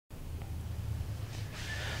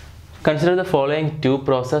Consider the following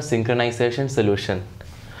two-process synchronization solution.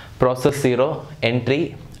 Process 0,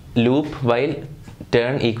 entry, loop while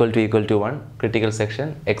turn equal to 1, critical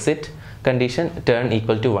section, exit, condition, turn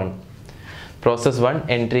equal to 1. Process 1,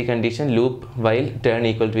 entry condition, loop while turn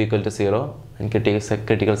equal to 0, and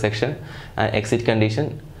critical section, and exit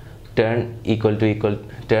condition, turn equal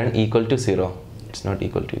to 0. It's not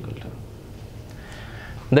equal to.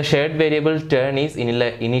 The shared variable turn is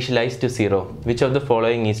initialized to 0. Which of the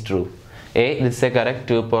following is true? A. This is a correct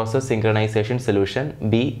two-process synchronization solution.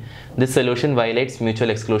 B. This solution violates mutual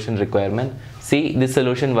exclusion requirement. C. This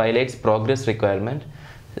solution violates progress requirement.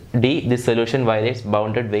 D. This solution violates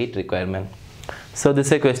bounded weight requirement. So this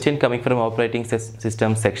is a question coming from operating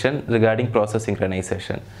system section regarding process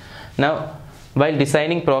synchronization. Now, while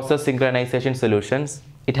designing process synchronization solutions,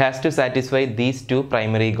 it has to satisfy these two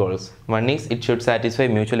primary goals. One is it should satisfy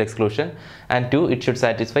mutual exclusion, and two, it should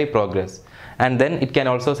satisfy progress. And then it can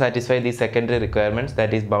also satisfy the secondary requirements,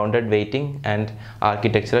 that is bounded weighting and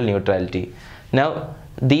architectural neutrality. Now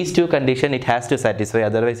these two conditions it has to satisfy,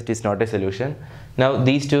 otherwise it is not a solution. Now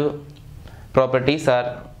these two properties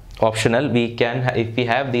are optional. We can, if we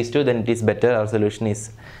have these two, then it is better, our solution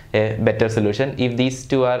is a better solution. If these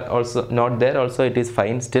two are also not there, also it is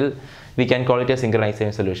fine, still we can call it a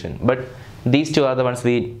synchronization solution. But these two are the ones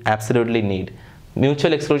we absolutely need.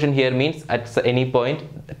 Mutual exclusion here means at any point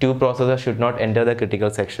two processors should not enter the critical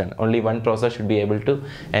section. Only one process should be able to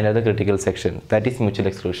enter the critical section. That is mutual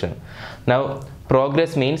exclusion. Now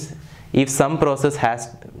progress means if some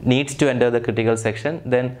process needs to enter the critical section,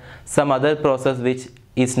 then some other process which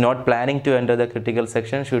is not planning to enter the critical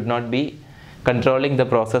section should not be controlling the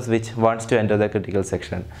process which wants to enter the critical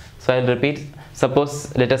section. So I'll repeat.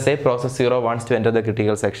 Suppose let us say process 0 wants to enter the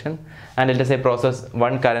critical section, and let us say process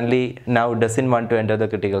 1 currently now doesn't want to enter the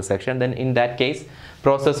critical section. Then in that case,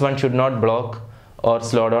 process 1 should not block or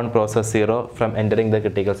slow down process 0 from entering the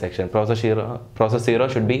critical section. Process 0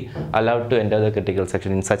 should be allowed to enter the critical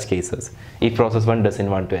section in such cases if process 1 doesn't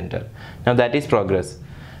want to enter. Now that is progress.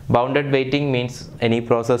 Bounded waiting means any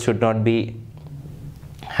process should not be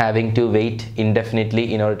having to wait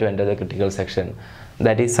indefinitely in order to enter the critical section.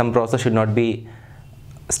 That is, some process should not be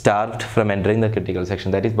starved from entering the critical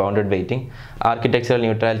section. That is bounded waiting. Architectural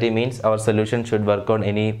neutrality means our solution should work on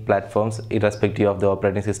any platforms irrespective of the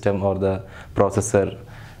operating system or the processor,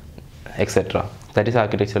 etc. That is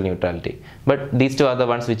architectural neutrality. But these two are the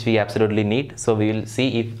ones which we absolutely need. So we will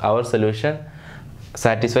see if our solution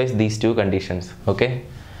satisfies these two conditions. Okay.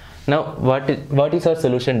 Now what is our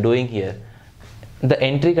solution doing here? The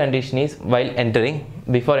entry condition is while entering,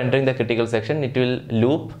 before entering the critical section, it will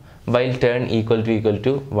loop while turn equal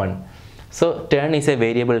to 1. So turn is a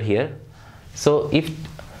variable here. So if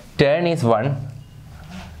turn is 1,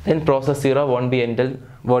 then process 0 won't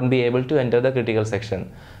be able to enter the critical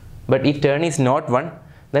section. But if turn is not 1,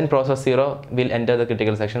 then process 0 will enter the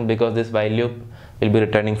critical section, because this while loop will be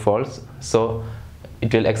returning false. So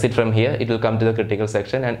it will exit from here, it will come to the critical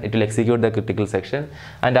section and it will execute the critical section,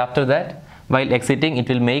 and after that while exiting it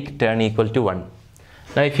will make turn equal to 1.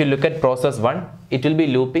 Now if you look at process 1, it will be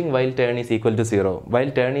looping while turn is equal to 0.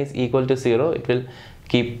 While turn is equal to 0, it will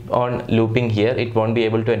keep on looping here, it won't be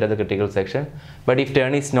able to enter the critical section. But if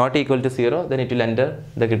turn is not equal to 0, then it will enter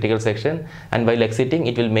the critical section, and while exiting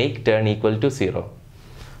it will make turn equal to 0.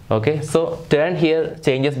 Okay, so turn here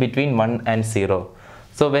changes between 1 and 0.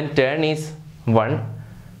 So when turn is 1,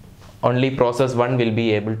 only process 1 will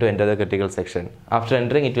be able to enter the critical section. After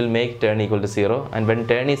entering, it will make turn equal to 0, and when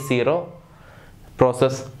turn is 0,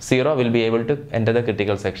 process 0 will be able to enter the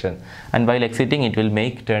critical section, and while exiting it will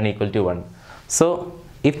make turn equal to 1. So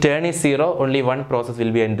if turn is 0, only one process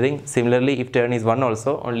will be entering. Similarly, if turn is 1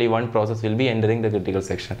 also, only one process will be entering the critical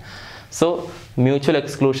section. So mutual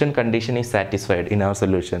exclusion condition is satisfied in our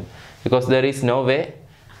solution, because there is no way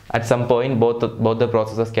at some point both the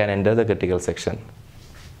processes can enter the critical section.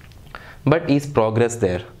 But is progress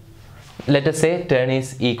there? Let us say turn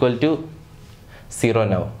is equal to 0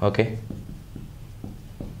 now. Okay,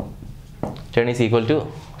 turn is equal to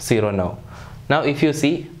 0 now. Now if you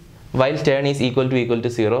see, while turn is equal to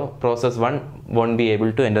 0, process 1 won't be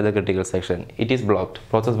able to enter the critical section. It is blocked.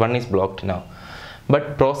 Process 1 is blocked now.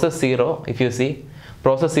 But process 0, if you see,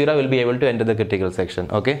 process 0 will be able to enter the critical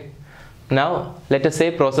section. Okay. Now let us say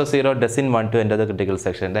process 0 doesn't want to enter the critical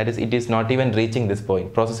section. That is, it is not even reaching this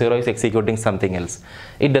point. Process 0 is executing something else.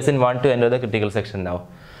 It doesn't want to enter the critical section now.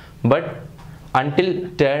 But until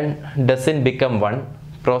turn doesn't become 1,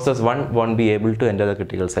 process 1 won't be able to enter the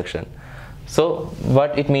critical section. So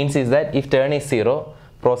what it means is that if turn is 0,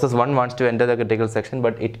 Process 1 wants to enter the critical section,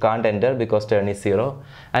 but it can't enter because turn is 0.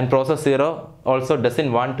 And process 0 also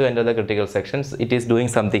doesn't want to enter the critical sections. It is doing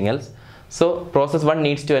something else. So process 1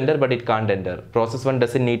 needs to enter, but it can't enter. Process 1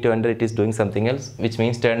 doesn't need to enter, it is doing something else, which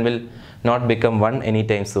means turn will not become 1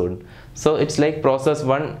 anytime soon. So it's like process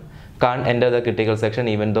 1 can't enter the critical section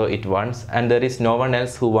even though it wants, and there is no one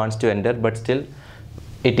else who wants to enter, but still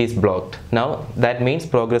it is blocked. Now that means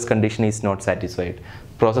progress condition is not satisfied.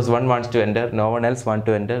 Process 1 wants to enter, no one else wants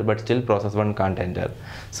to enter, but still process 1 can't enter.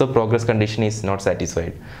 So progress condition is not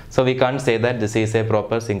satisfied. So we can't say that this is a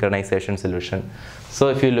proper synchronization solution. So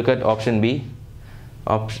if you look at option B,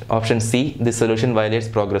 option C, this solution violates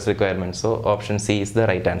progress requirements. So option C is the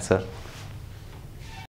right answer.